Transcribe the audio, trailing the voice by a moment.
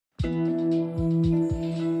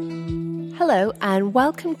Hello and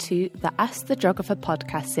welcome to the Ask the Geographer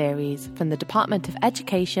podcast series from the Department of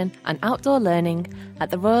Education and Outdoor Learning at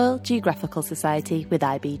the Royal Geographical Society with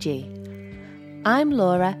IBG. I'm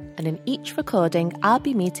Laura, and in each recording I'll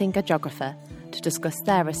be meeting a geographer to discuss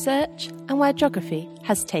their research and where geography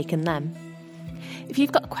has taken them. If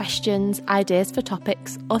you've got questions, ideas for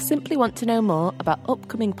topics, or simply want to know more about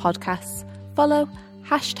upcoming podcasts, follow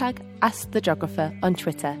 #AskTheGeographer on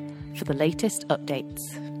Twitter for the latest updates.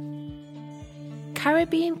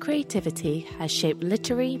 Caribbean creativity has shaped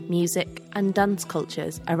literary, music and dance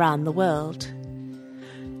cultures around the world.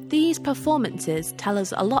 These performances tell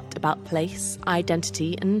us a lot about place,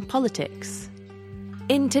 identity and politics.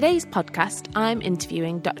 In today's podcast, I'm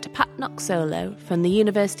interviewing Dr. Pat Noxolo from the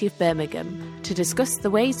University of Birmingham to discuss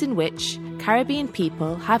the ways in which Caribbean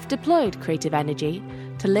people have deployed creative energy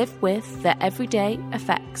to live with the everyday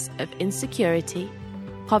effects of insecurity,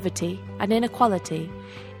 poverty and inequality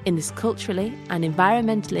in this culturally and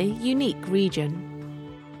environmentally unique region.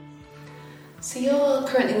 So you're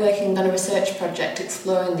currently working on a research project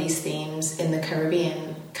exploring these themes in the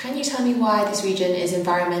Caribbean. Can you tell me why this region is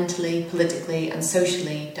environmentally, politically and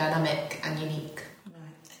socially dynamic and unique?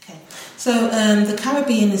 Right, okay. So the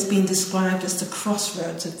Caribbean has been described as the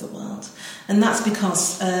crossroads of the world, and that's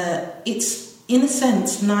because it's, in a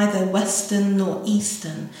sense, neither Western nor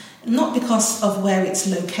Eastern, not because of where it's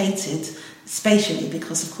located spatially,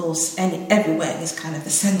 because of course everywhere is kind of the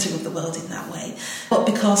centre of the world in that way, but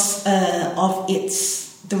because of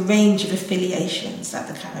the range of affiliations that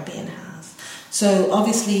the Caribbean has. So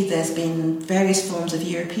obviously there's been various forms of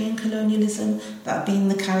European colonialism that have been in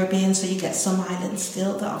the Caribbean, so you get some islands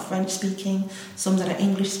still that are French speaking, some that are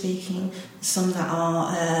English speaking, some that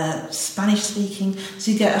are Spanish speaking,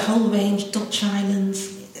 so you get a whole range, Dutch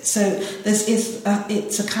islands. So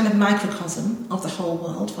it's a kind of microcosm of the whole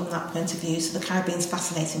world from that point of view. So the Caribbean's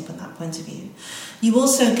fascinating from that point of view. You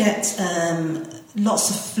also get lots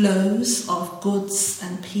of flows of goods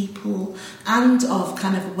and people and of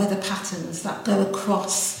kind of weather patterns that go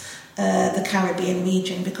across the Caribbean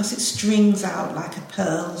region, because it strings out like a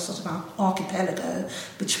pearl, sort of archipelago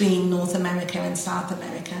between North America and South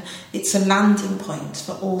America. It's a landing point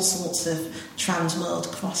for all sorts of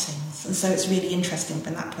trans-world crossings, and so it's really interesting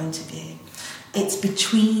from that point of view. It's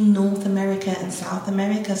between North America and South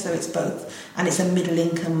America, so it's both, and it's a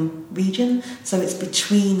middle-income region, so it's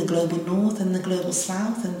between the global north and the global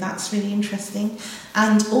south, and that's really interesting.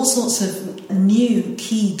 And all sorts of new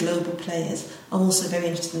key global players are also very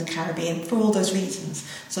interested in the Caribbean for all those reasons.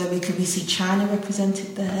 So we see China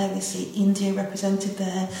represented there, we see India represented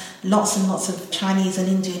there, lots and lots of Chinese and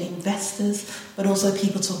Indian investors, but also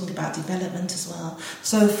people talking about development as well.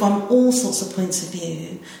 So from all sorts of points of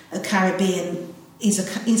view, the Caribbean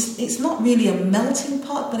it's not really a melting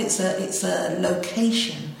pot, but it's a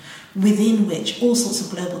location within which all sorts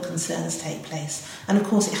of global concerns take place. And of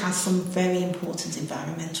course it has some very important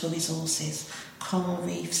environmental resources, coral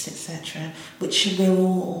reefs, etc., which we're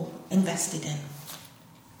all invested in.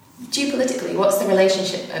 Geopolitically, what's the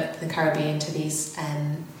relationship of the Caribbean to these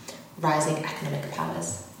rising economic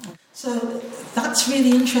powers? So that's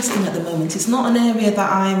really interesting at the moment. It's not an area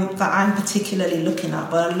that I'm particularly looking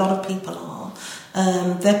at, but a lot of people are.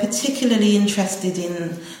 They're particularly interested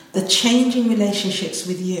in the changing relationships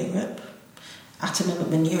with Europe at a moment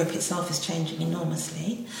when Europe itself is changing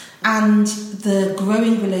enormously, and the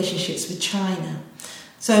growing relationships with China.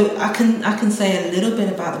 So I can say a little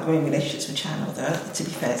bit about the growing relationships with China, although to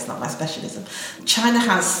be fair, it's not my specialism. China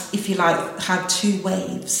has, if you like, had two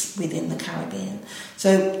waves within the Caribbean.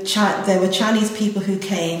 So there were Chinese people who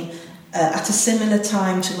came at a similar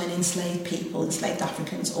time to when enslaved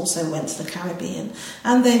Africans also went to the Caribbean,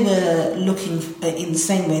 and they were looking in the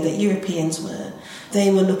same way that Europeans were.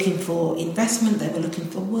 They were looking for investment, they were looking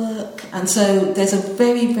for work, and so there's a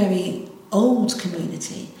very, very old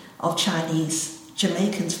community of Chinese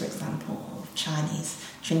Jamaicans, for example, or Chinese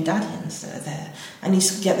Trinidadians that are there, and you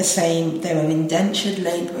get the same. There were indentured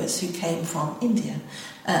labourers who came from India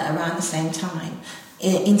around the same time,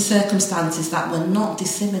 in circumstances that were not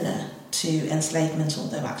dissimilar to enslavement,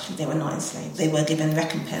 although actually they were not enslaved. They were given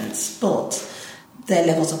recompense, but their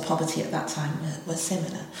levels of poverty at that time were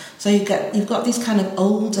similar. So you've got these kind of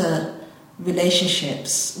older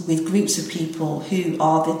relationships with groups of people who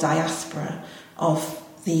are the diaspora of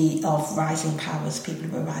rising powers, people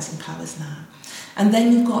who are rising powers now. And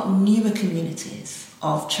then you've got newer communities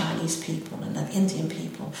of Chinese people and of Indian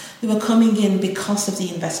people who are coming in because of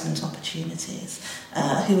the investment opportunities,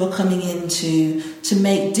 who are coming in to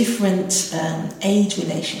make different aid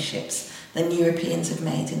relationships than Europeans have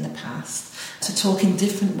made in the past, to talk in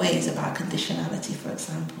different ways about conditionality, for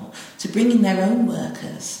example, to bring in their own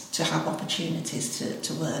workers to have opportunities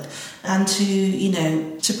to work and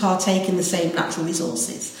to partake in the same natural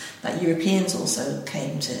resources that Europeans also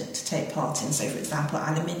came to take part in. So, for example,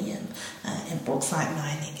 aluminium, in bauxite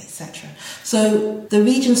mining, etc. So the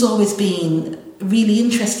region's always been really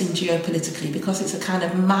interesting geopolitically because it's a kind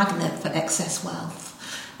of magnet for excess wealth.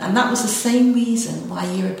 And that was the same reason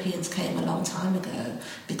why Europeans came a long time ago,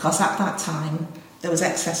 because at that time there was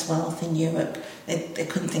excess wealth in Europe. They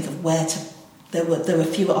couldn't think of where to. There were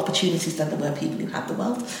fewer opportunities than there were people who had the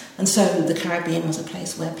wealth. And so the Caribbean was a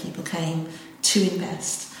place where people came to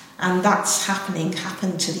invest. And that's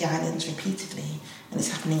happened to the islands repeatedly, and it's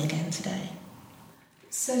happening again today.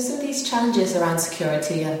 So some of these challenges around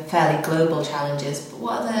security are fairly global challenges, but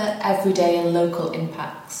what are the everyday and local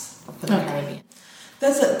impacts for the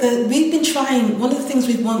Caribbean? We've been trying, one of the things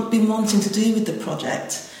we've been wanting to do with the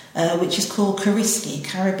project, which is called CARISCI,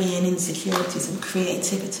 Caribbean Insecurities and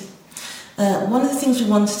Creativity. One of the things we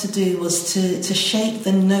wanted to do was to shape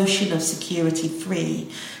the notion of security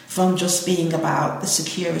free from just being about the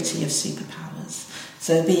security of superpowers.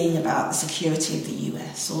 So being about the security of the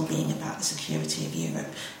US or being about the security of Europe,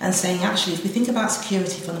 and saying, actually, if we think about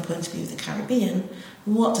security from the point of view of the Caribbean,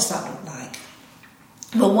 what does that look like?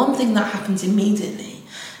 Well, one thing that happens immediately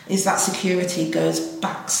is that security goes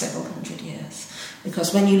back several hundred years.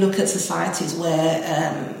 Because when you look at societies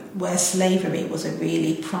where slavery was a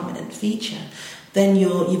really prominent feature, then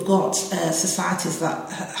you've got societies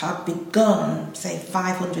that have begun, say,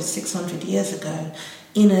 500, 600 years ago,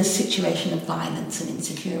 in a situation of violence and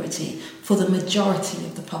insecurity for the majority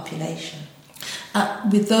of the population.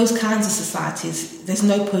 With those kinds of societies, there's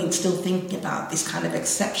no point still thinking about this kind of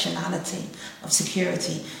exceptionality of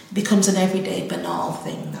security. It becomes an everyday banal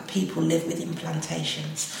thing that people live within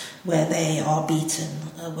plantations where they are beaten,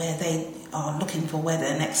 where they are looking for where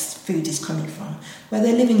their next food is coming from, where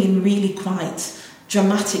they're living in really quite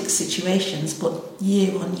dramatic situations, but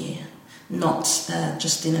year on year, not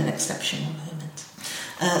just in an exceptional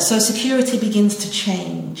moment. So security begins to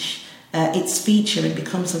change its feature and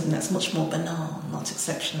becomes something that's much more banal, not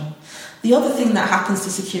exceptional. The other thing that happens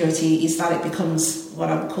to security is that it becomes what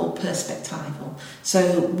I would call perspectival.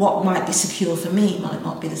 So what might be secure for me might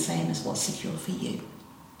not be the same as what's secure for you.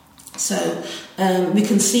 So we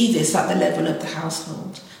can see this at the level of the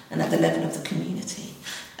household and at the level of the community.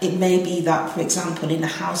 It may be that, for example, in a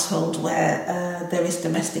household where there is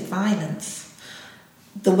domestic violence,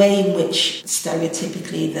 the way in which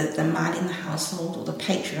stereotypically the man in the household or the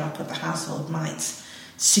patriarch of the household might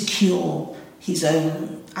secure his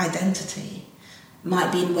own identity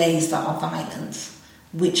might be in ways that are violent,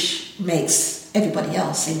 which makes everybody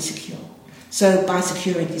else insecure. So by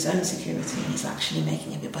securing his own security, he's actually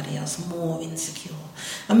making everybody else more insecure.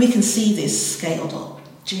 And we can see this scaled up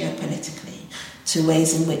geopolitically to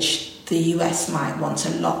ways in which the US might want to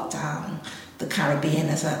lock down the Caribbean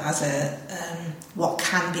as a what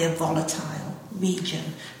can be a volatile region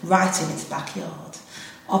right in its backyard.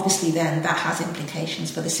 Obviously then that has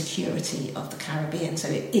implications for the security of the Caribbean, so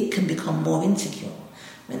it can become more insecure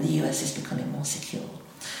when the US is becoming more secure.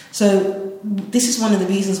 So this is one of the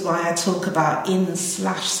reasons why I talk about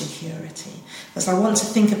in/security, because I want to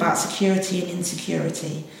think about security and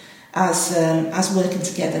insecurity as working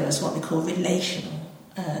together as what we call relational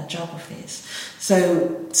geographies.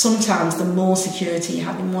 So sometimes the more security you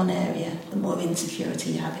have in one area, the more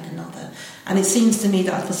insecurity you have in another. And it seems to me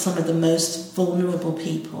that for some of the most vulnerable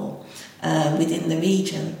people within the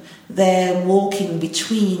region, they're walking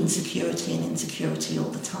between security and insecurity all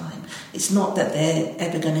the time. It's not that they're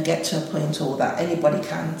ever going to get to a point or that anybody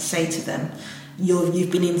can say to them,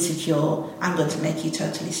 you've been insecure, I'm going to make you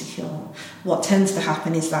totally secure. What tends to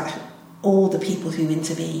happen is that all the people who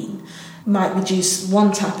intervene might reduce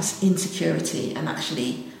one type of insecurity and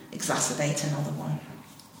actually exacerbate another one.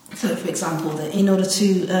 So, for example, in order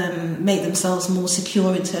to make themselves more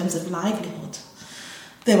secure in terms of livelihood,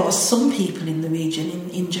 there are some people in the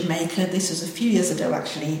region, in Jamaica, this was a few years ago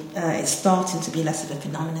actually, it's starting to be less of a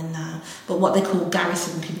phenomenon now, but what they call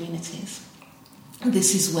garrison communities.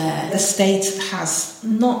 This is where the state has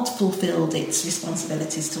not fulfilled its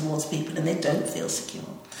responsibilities towards people and they don't feel secure.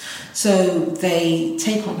 So they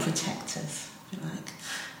take on protectors,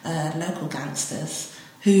 like local gangsters,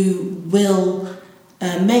 who will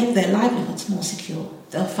make their livelihoods more secure.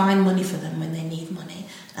 They'll find money for them when they need money.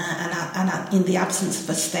 And in the absence of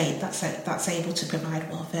a state that's able to provide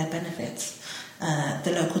welfare benefits,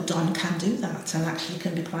 the local don can do that and actually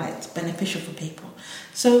can be quite beneficial for people.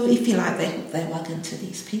 So if you like, they hook their wagon to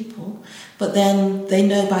these people, but then they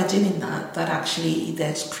know by doing that actually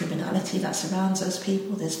there's criminality that surrounds those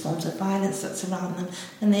people, there's forms of violence that surround them,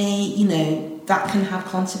 and that can have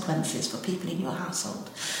consequences for people in your household.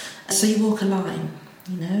 So you walk a line.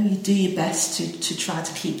 You do your best to try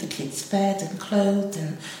to keep the kids fed and clothed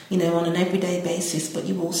and, on an everyday basis, but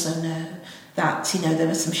you also know that, there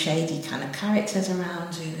are some shady kind of characters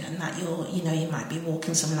around you and that you might be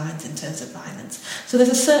walking some lines in terms of violence. So there's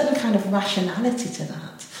a certain kind of rationality to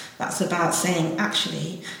that. That's about saying,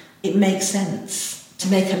 actually, it makes sense to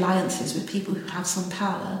make alliances with people who have some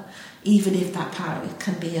power, even if that power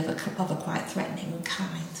can be of a quite threatening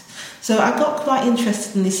kind. So I got quite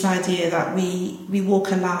interested in this idea that we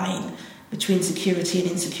walk a line between security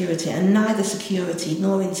and insecurity, and neither security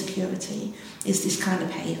nor insecurity is this kind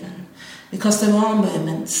of haven. Because there are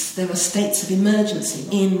moments, there are states of emergency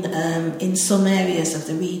in some areas of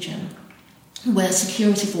the region where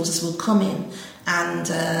security forces will come in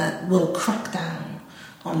and will crack down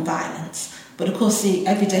on violence. But of course the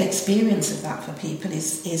everyday experience of that for people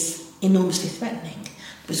is enormously threatening,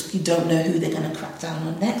 because you don't know who they're going to crack down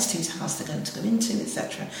on next, whose house they're going to go into,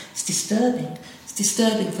 etc. It's disturbing. It's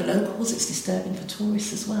disturbing for locals, it's disturbing for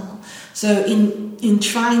tourists as well. So in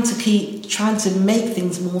trying to make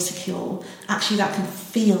things more secure, actually that can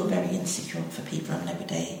feel very insecure for people on an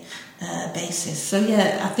everyday basis. So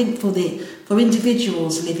yeah, I think for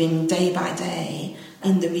individuals living day by day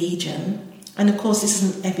in the region, and of course this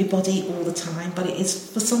isn't everybody all the time, but it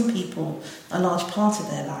is for some people a large part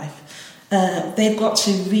of their life, they've got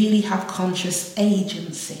to really have conscious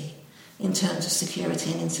agency in terms of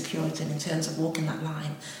security and insecurity and in terms of walking that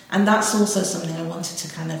line. And that's also something I wanted to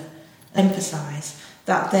kind of emphasise,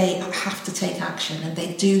 that they have to take action, and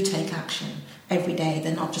they do take action every day.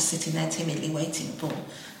 They're not just sitting there timidly waiting for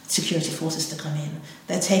security forces to come in.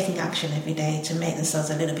 They're taking action every day to make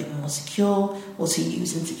themselves a little bit more secure or to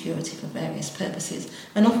use insecurity for various purposes.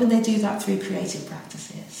 And often they do that through creative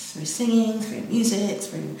practices, through singing, through music,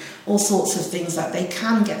 through all sorts of things that they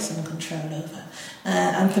can get some control over.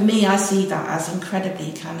 And for me, I see that as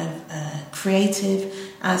incredibly kind of creative,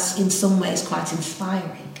 as in some ways quite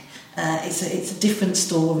inspiring. It's a different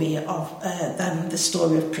story than the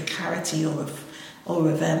story of precarity or of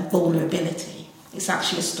vulnerability. It's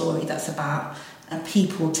actually a story that's about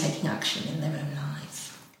people taking action in their own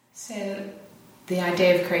lives. So the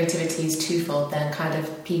idea of creativity is twofold then, kind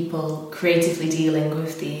of people creatively dealing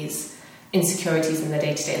with these insecurities in their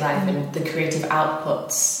day-to-day life and the creative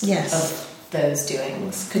outputs of those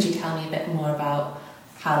doings. Could you tell me a bit more about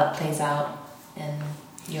how that plays out in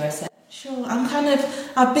your research? Sure.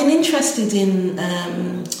 I've been interested in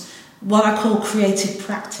what I call creative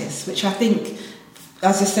practice, which I think,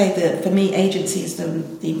 as I say, that for me, agency is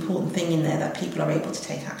the important thing in there, that people are able to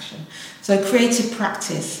take action. So creative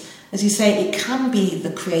practice, as you say, it can be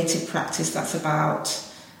the creative practice that's about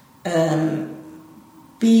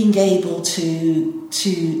being able to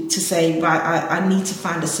say, right, I need to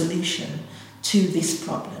find a solution to this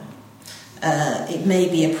problem. It may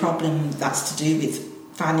be a problem that's to do with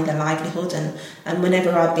finding a livelihood, and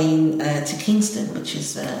whenever I've been to Kingston, which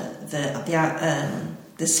is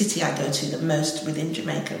the city I go to the most within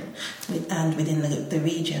Jamaica and within the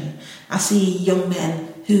region, I see young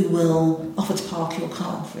men who will offer to park your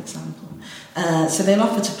car, for example. So they'll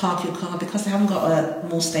offer to park your car because they haven't got a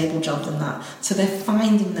more stable job than that. So they're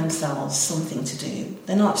finding themselves something to do.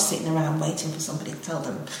 They're not sitting around waiting for somebody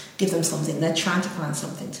to give them something. They're trying to find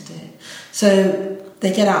something to do. So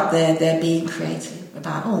they get out there, they're being creative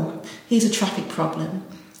about, here's a traffic problem.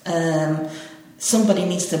 Somebody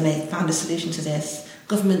needs to find a solution to this.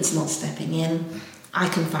 Government's not stepping in. I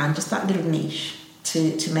can find just that little niche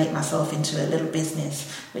to make myself into a little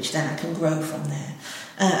business, which then I can grow from there.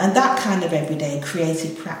 And that kind of everyday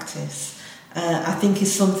creative practice, I think,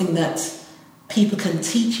 is something that people can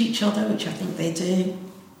teach each other, which I think they do.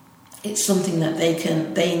 It's something that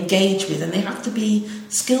they engage with, and they have to be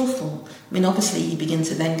skillful. I mean, obviously you begin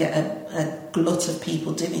to then get a glut of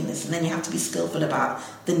people doing this, and then you have to be skillful about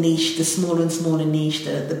the niche, the smaller and smaller niche,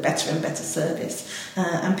 the better and better service.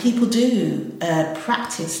 And people do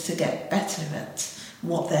practice to get better at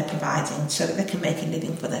what they're providing so that they can make a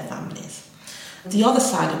living for their families. The other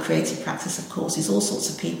side of creative practice, of course, is all sorts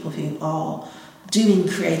of people who are doing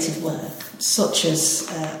creative work, such as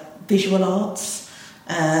visual arts,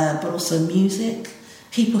 but also music,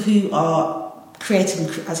 people who are creating,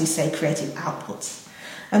 as you say, creative outputs.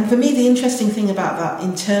 And for me, the interesting thing about that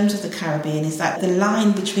in terms of the Caribbean is that the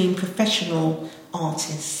line between professional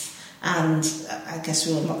artists and I guess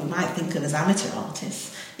what we might think of as amateur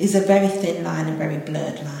artists, is a very thin line, a very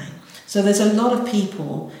blurred line. So there's a lot of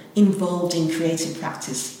people involved in creative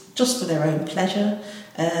practice just for their own pleasure,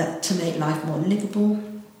 to make life more livable,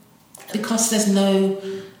 because there's no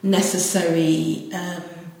necessary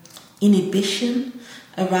inhibition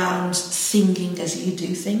around singing as you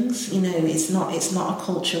do things. It's not a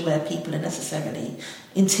culture where people are necessarily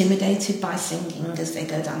intimidated by singing as they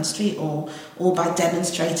go down the street, or by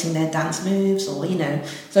demonstrating their dance moves,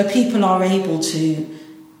 so people are able to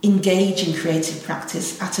engage in creative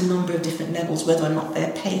practice at a number of different levels, whether or not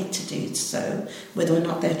they're paid to do so, whether or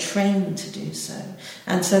not they're trained to do so.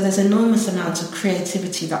 And so there's an enormous amount of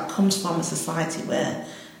creativity that comes from a society where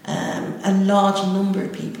a large number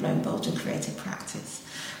of people are involved in creative practice.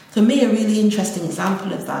 For me, a really interesting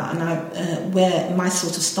example of that, and where my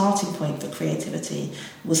sort of starting point for creativity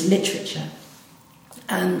was literature.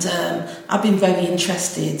 And I've been very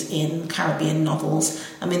interested in Caribbean novels.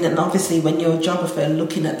 And obviously when you're a geographer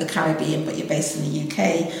looking at the Caribbean, but you're based in the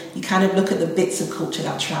UK, you kind of look at the bits of culture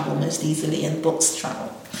that travel most easily, and books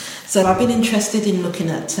travel. So I've been interested in looking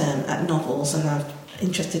at novels, and I'm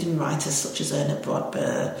interested in writers such as Ernest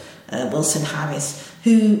Brodber, Wilson Harris,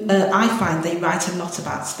 who I find they write a lot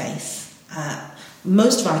about space.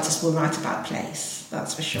 Most writers will write about place,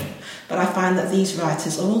 that's for sure. But I find that these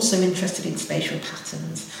writers are also interested in spatial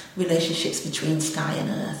patterns, relationships between sky and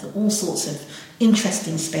earth, all sorts of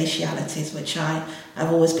interesting spatialities, which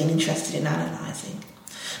I've always been interested in analysing.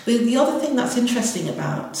 But the other thing that's interesting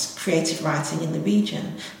about creative writing in the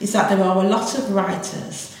region is that there are a lot of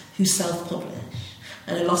writers who self-publish,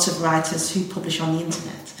 and a lot of writers who publish on the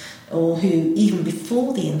internet, or who, even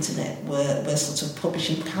before the internet, were sort of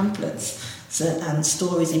publishing pamphlets and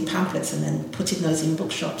stories in pamphlets and then putting those in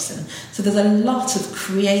bookshops. And so there's a lot of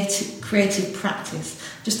creative practice,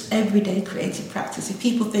 just everyday creative practice. If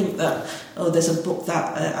people think that, there's a book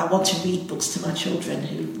that I want to read books to my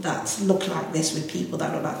children that look like this with people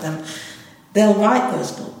that look like them, they'll write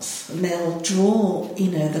those books and they'll draw,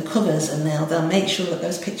 the covers, and they'll make sure that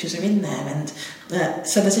those pictures are in there. And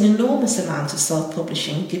so there's an enormous amount of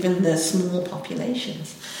self-publishing given the small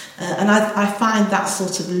populations. And I find that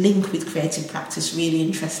sort of link with creative practice really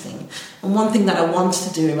interesting. And one thing that I wanted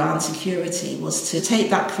to do around security was to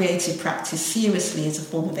take that creative practice seriously as a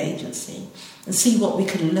form of agency and see what we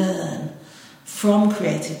can learn from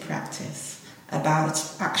creative practice about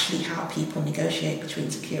actually how people negotiate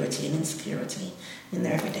between security and insecurity in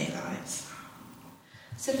their everyday lives.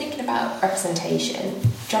 So thinking about representation,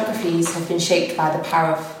 geographies have been shaped by the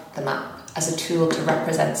power of the map as a tool to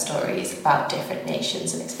represent stories about different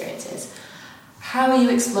nations and experiences. How are you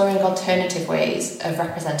exploring alternative ways of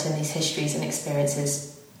representing these histories and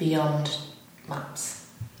experiences beyond maps?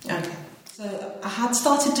 Okay, so I had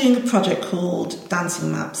started doing a project called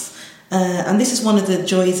Dancing Maps, and this is one of the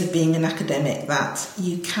joys of being an academic, that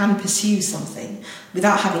you can pursue something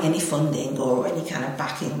without having any funding or any kind of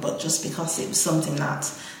backing, but just because it was something that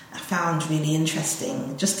I found really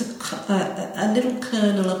interesting, just a little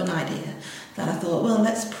kernel of an idea that I thought, well,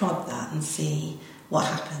 let's prod that and see what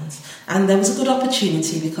happens. And there was a good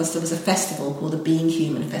opportunity because there was a festival called the Being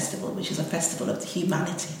Human Festival, which is a festival of the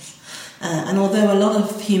humanities. And although a lot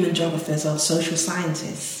of human geographers are social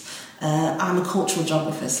scientists, I'm a cultural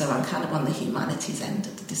geographer, so I'm kind of on the humanities end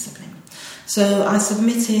of the discipline. So I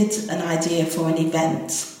submitted an idea for an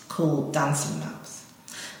event called Dancing Maps.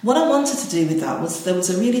 What I wanted to do with that was, there was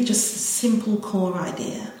a really just simple core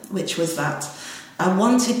idea, which was that I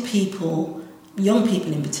wanted people, young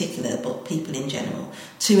people in particular, but people in general,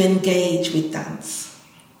 to engage with dance.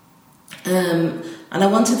 And I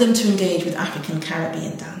wanted them to engage with African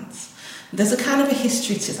Caribbean dance. There's a kind of a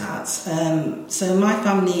history to that. So my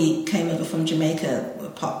family came over from Jamaica,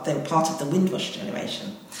 they were part of the Windrush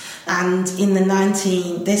generation. And in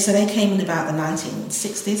they came in about the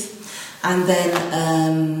 1960s. And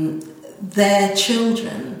then their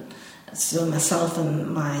children, so myself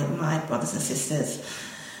and my brothers and sisters,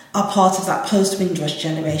 are part of that post-Windrush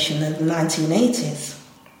generation of the 1980s.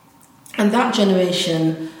 And that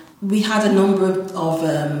generation, we had a number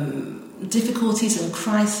of difficulties and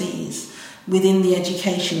crises within the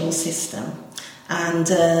educational system.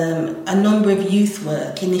 And a number of youth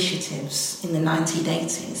work initiatives in the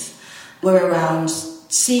 1980s were around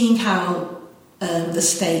seeing how the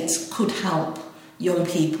state could help young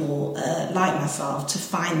people like myself to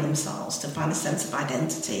find themselves, to find a sense of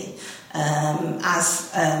identity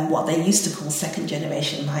as what they used to call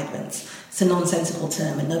second-generation migrants. It's a nonsensical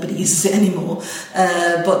term and nobody uses it anymore.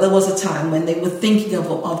 But there was a time when they were thinking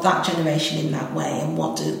of that generation in that way and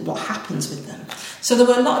what happens with them. So there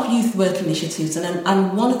were a lot of youth work initiatives,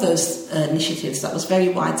 and one of those initiatives that was very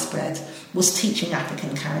widespread was teaching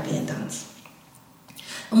African Caribbean dance.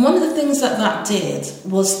 And one of the things that did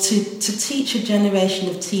was to teach a generation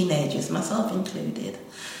of teenagers, myself included,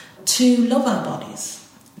 to love our bodies,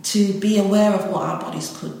 to be aware of what our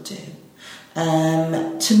bodies could do,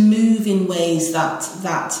 to move in ways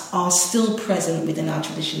that are still present within our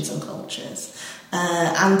traditions and cultures,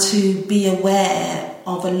 and to be aware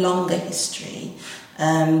of a longer history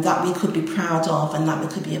that we could be proud of and that we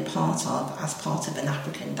could be a part of as part of an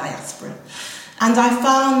African diaspora. And I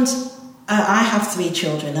found, I have 3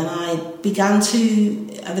 children, and I began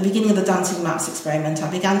to, at the beginning of the Dancing Maps experiment, I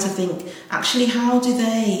began to think, actually, how do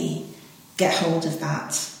they get hold of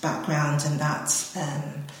that background and that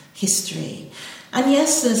history? And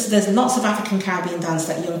yes, there's lots of African Caribbean dance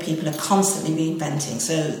that young people are constantly reinventing,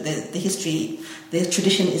 so the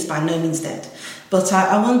tradition is by no means dead. But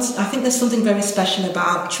I think there's something very special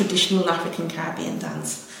about traditional African Caribbean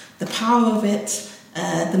dance. The power of it,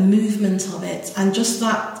 the movement of it, and just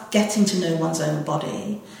that getting to know one's own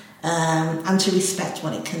body and to respect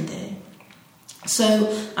what it can do.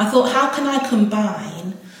 So I thought, how can I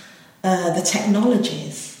combine the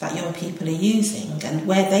technologies that young people are using and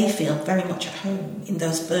where they feel very much at home in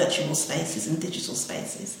those virtual spaces and digital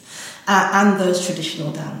spaces and those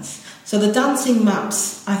traditional dance. So the Dancing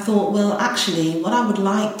Maps, I thought, well, actually, what I would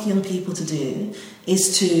like young people to do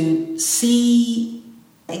is to see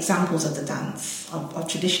examples of the dance, of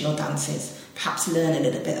traditional dances, perhaps learn a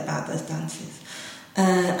little bit about those dances,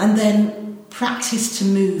 and then practice to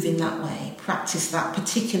move in that way, practice that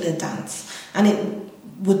particular dance. And it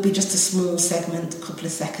would be just a small segment, a couple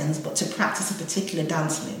of seconds, but to practice a particular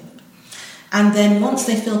dance move. And then once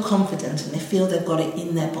they feel confident and they feel they've got it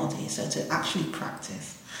in their body, so to actually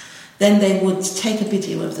practice, then they would take a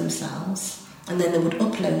video of themselves and then they would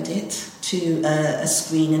upload it to a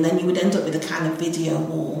screen, and then you would end up with a kind of video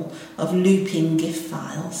wall of looping GIF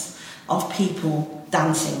files of people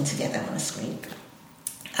dancing together on a screen.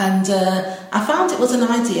 And I found it was an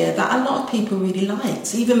idea that a lot of people really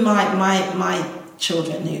liked. Even my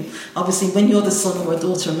children, who obviously when you're the son or a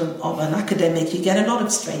daughter of an academic, you get a lot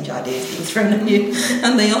of strange ideas being thrown at you,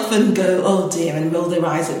 and they often go, oh dear, and roll their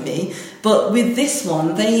eyes at me. But with this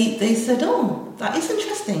one, they said, oh, that is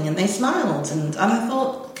interesting, and they smiled, and I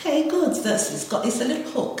thought, okay, good, it's a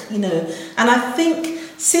little hook, you know. And I think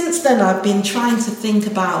since then I've been trying to think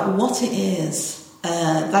about what it is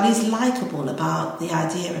that is likeable about the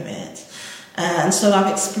idea of it. And so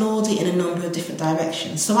I've explored it in a number of different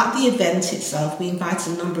directions. So at the event itself, we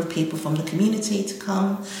invited a number of people from the community to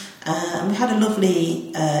come. And we had a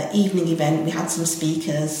lovely evening event. We had some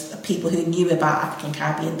speakers, people who knew about African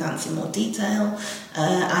Caribbean dance in more detail.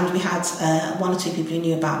 And we had 1 or 2 people who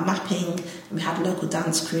knew about mapping. And we had a local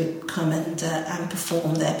dance crew come and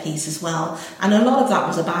perform their piece as well. And a lot of that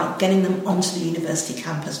was about getting them onto the university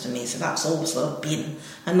campus for me. So that's also been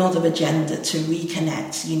another agenda to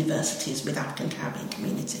reconnect universities with African Caribbean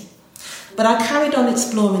community. But I carried on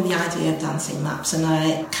exploring the idea of Dancing Maps, and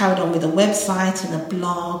I carried on with a website and a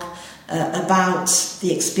blog about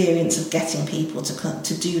the experience of getting people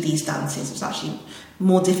to do these dances. It was actually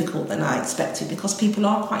more difficult than I expected, because people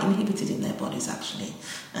are quite inhibited in their bodies actually,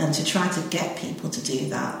 and to try to get people to do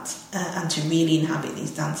that and to really inhabit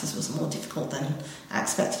these dances was more difficult than I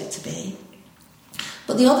expected it to be.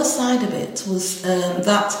 But the other side of it was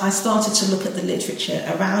that I started to look at the literature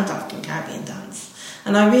around African Caribbean dance.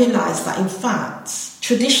 And I realised that, in fact,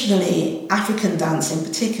 traditionally, African dance in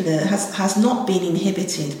particular has not been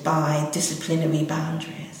inhibited by disciplinary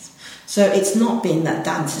boundaries. So it's not been that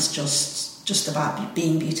dance is just about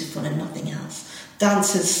being beautiful and nothing else.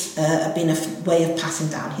 Dance has been a way of passing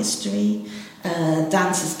down history.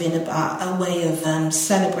 Dance has been about a way of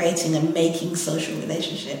celebrating and making social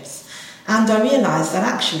relationships. And I realised that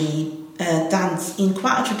actually dance, in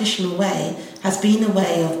quite a traditional way, has been a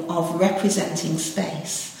way of representing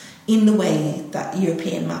space in the way that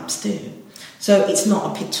European maps do. So it's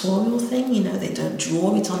not a pictorial thing, you know, they don't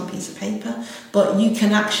draw it on a piece of paper, but you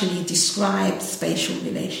can actually describe spatial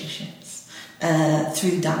relationships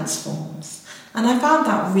through dance forms. And I found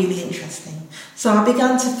that really interesting. So I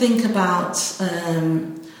began to think about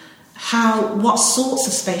what sorts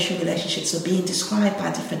of spatial relationships are being described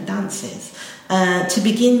by different dances, to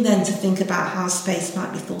begin then to think about how space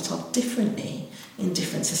might be thought of differently in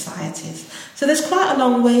different societies. So there's quite a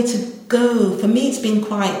long way to go. For me, it's been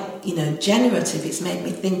quite, generative. It's made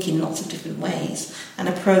me think in lots of different ways and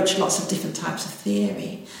approach lots of different types of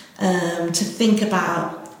theory to think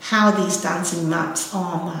about how these dancing maps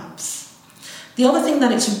are maps. The other thing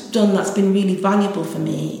that it's done that's been really valuable for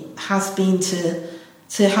me has been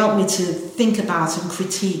to help me to think about and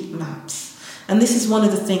critique maps. And this is one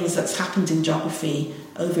of the things that's happened in geography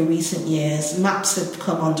over recent years. Maps have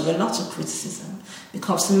come under a lot of criticism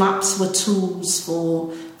because maps were tools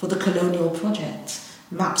for the colonial project.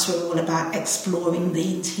 Maps were all about exploring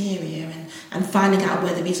the interior and finding out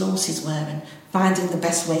where the resources were and finding the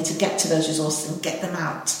best way to get to those resources and get them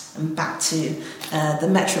out and back to the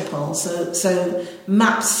metropole. So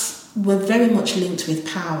maps were very much linked with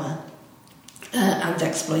power and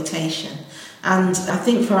exploitation. And I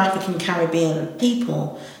think for African Caribbean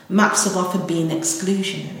people, maps have often been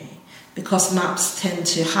exclusionary because maps tend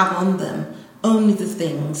to have on them only the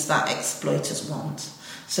things that exploiters want.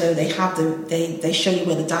 So they show you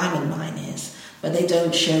where the diamond mine is, but they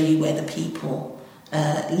don't show you where the people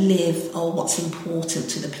live or what's important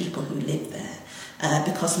to the people who live there,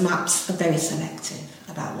 because maps are very selective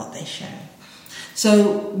about what they show.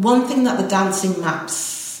 So one thing that the Dancing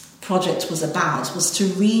Maps project was about was to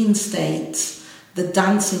reinstate the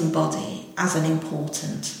dancing body as an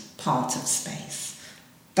important part of space,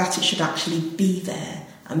 that it should actually be there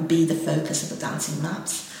and be the focus of the dancing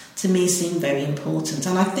maps, to me seemed very important.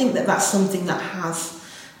 And I think that that's something that has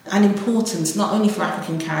an importance not only for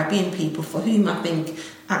African Caribbean people, for whom I think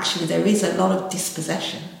actually there is a lot of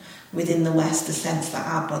dispossession within the West, the sense that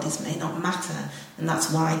our bodies may not matter, and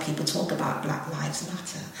that's why people talk about Black Lives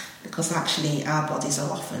Matter, because actually our bodies are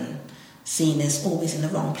often seen as always in the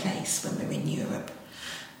wrong place when we're in Europe.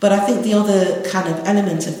 But I think the other kind of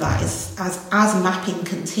element of that is as mapping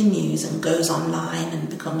continues and goes online and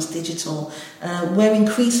becomes digital, we're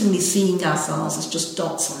increasingly seeing ourselves as just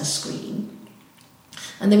dots on a screen.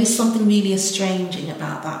 And there is something really estranging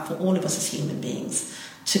about that for all of us as human beings,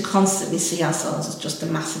 to constantly see ourselves as just a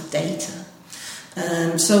massive data.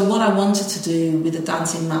 So what I wanted to do with the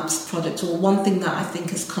Dancing Maps project, or one thing that I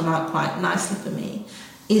think has come out quite nicely for me,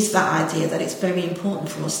 is that idea that it's very important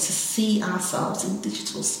for us to see ourselves in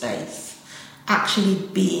digital space actually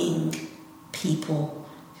being people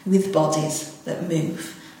with bodies that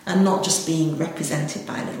move and not just being represented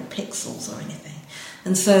by little pixels or anything.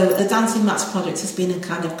 And so the Dancing Maps project has been a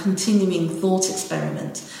kind of continuing thought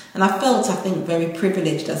experiment, and I think, very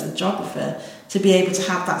privileged as a geographer to be able to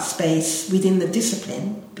have that space within the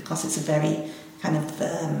discipline, because it's a very kind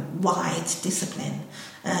of wide discipline,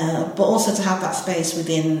 but also to have that space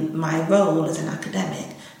within my role as an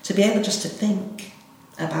academic, to be able just to think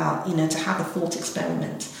about, to have a thought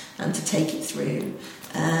experiment and to take it through.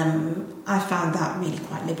 I found that really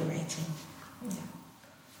quite liberating.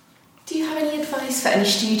 Do you have any advice for any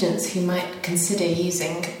students who might consider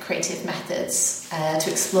using creative methods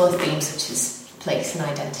to explore themes such as place and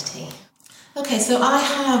identity? Okay, so I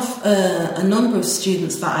have a number of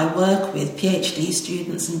students that I work with, PhD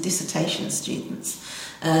students and dissertation students,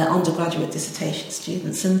 undergraduate dissertation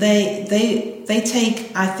students, and they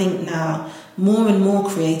take, I think now, more and more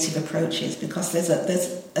creative approaches, because there's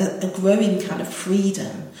a growing kind of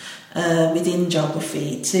freedom within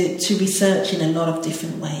geography to research in a lot of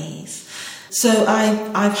different ways. So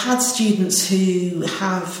I've had students who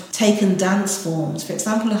have taken dance forms. For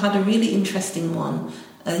example, I had a really interesting one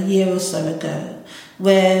a year or so ago,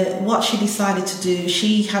 where what she decided to do,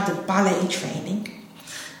 she had a ballet training.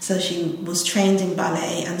 So she was trained in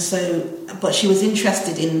ballet, but she was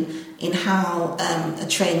interested in how a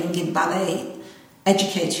training in ballet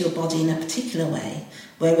educates your body in a particular way,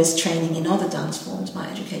 whereas training in other dance forms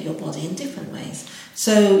might educate your body in different ways.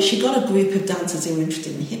 So she got a group of dancers who were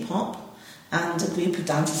interested in hip-hop and a group of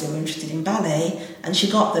dancers who were interested in ballet, and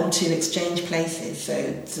she got them to exchange places, so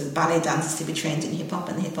the ballet dancers to be trained in hip-hop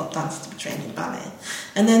and the hip-hop dancers to be trained in ballet.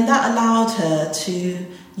 And then that allowed her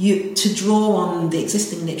to draw on the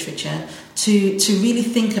existing literature, to really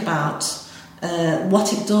think about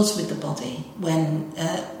what it does with the body when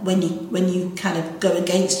you kind of go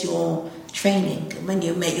against your training, when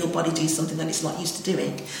you make your body do something that it's not used to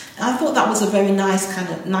doing. And I thought that was a very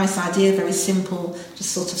nice idea, very simple,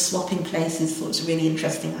 just sort of swapping places. Thought it was a really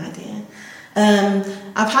interesting idea.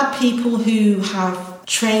 I've had people who have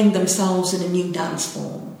trained themselves in a new dance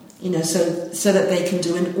form, so that they can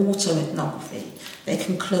do an auto-ethnography. They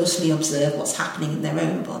can closely observe what's happening in their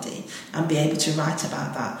own body and be able to write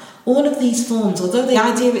about that. All of these forms, although the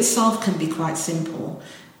idea itself can be quite simple,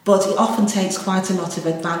 but it often takes quite a lot of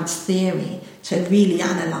advanced theory to really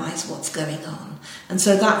analyse what's going on. And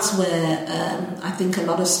so that's where I think a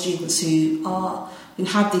lot of students who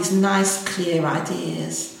have these nice, clear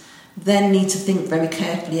ideas then need to think very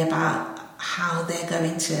carefully about how they're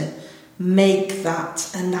going to make that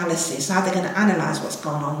analysis, how they're going to analyse what's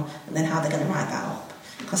gone on, and then how they're going to write that up.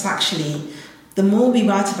 Because actually, the more we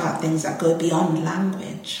write about things that go beyond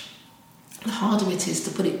language, the harder it is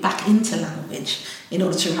to put it back into language in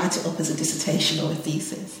order to write it up as a dissertation or a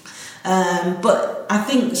thesis. But I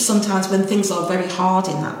think sometimes when things are very hard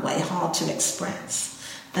in that way, hard to express,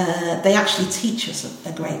 they actually teach us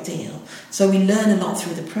a great deal. So we learn a lot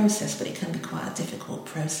through the process, but it can be quite a difficult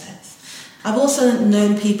process. I've also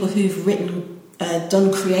known people who've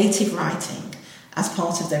done creative writing as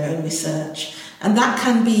part of their own research. And that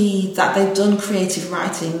can be that they've done creative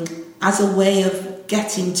writing as a way of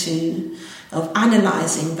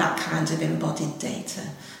analysing that kind of embodied data.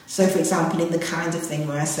 So, for example, in the kind of thing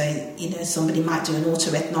where I say, somebody might do an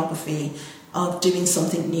autoethnography of doing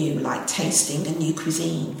something new, like tasting a new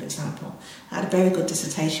cuisine, for example. I had a very good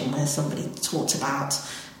dissertation where somebody talked about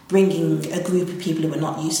bringing a group of people who were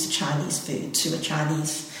not used to Chinese food to a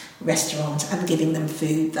Chinese restaurant and giving them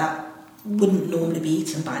food that wouldn't normally be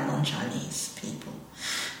eaten by non-Chinese people.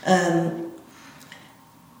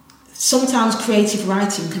 Sometimes creative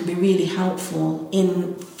writing can be really helpful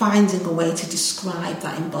in finding a way to describe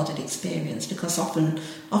that embodied experience, because often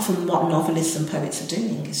what novelists and poets are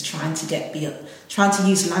doing is trying to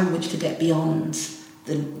use language to get beyond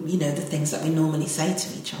the things that we normally say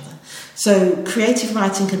to each other. So creative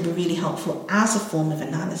writing can be really helpful as a form of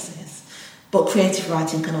analysis, but creative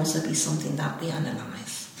writing can also be something that we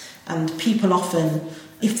analyse. And people often,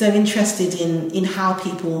 if they're interested in how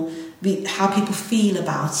people feel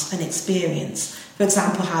about an experience, for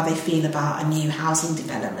example, how they feel about a new housing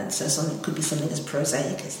development, so it could be something as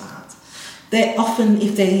prosaic as that. They often,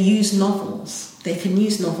 if they use novels, they can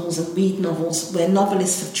use novels and read novels where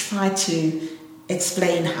novelists have tried to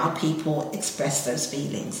explain how people express those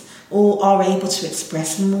feelings, or are able to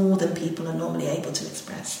express more than people are normally able to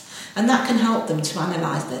express. And that can help them to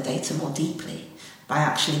analyse their data more deeply by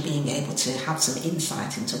actually being able to have some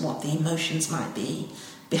insight into what the emotions might be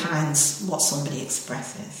behind what somebody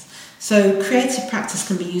expresses. So creative practice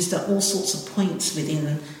can be used at all sorts of points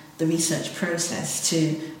within the research process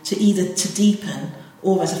to either to deepen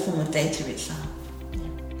or as a form of data itself.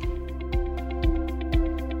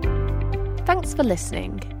 Thanks for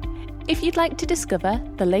listening. If you'd like to discover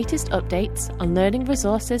the latest updates on learning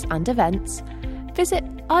resources and events, visit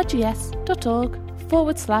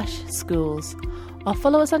rgs.org/schools or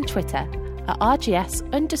follow us on Twitter at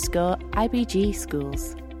 @RGS_IBG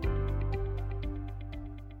Schools.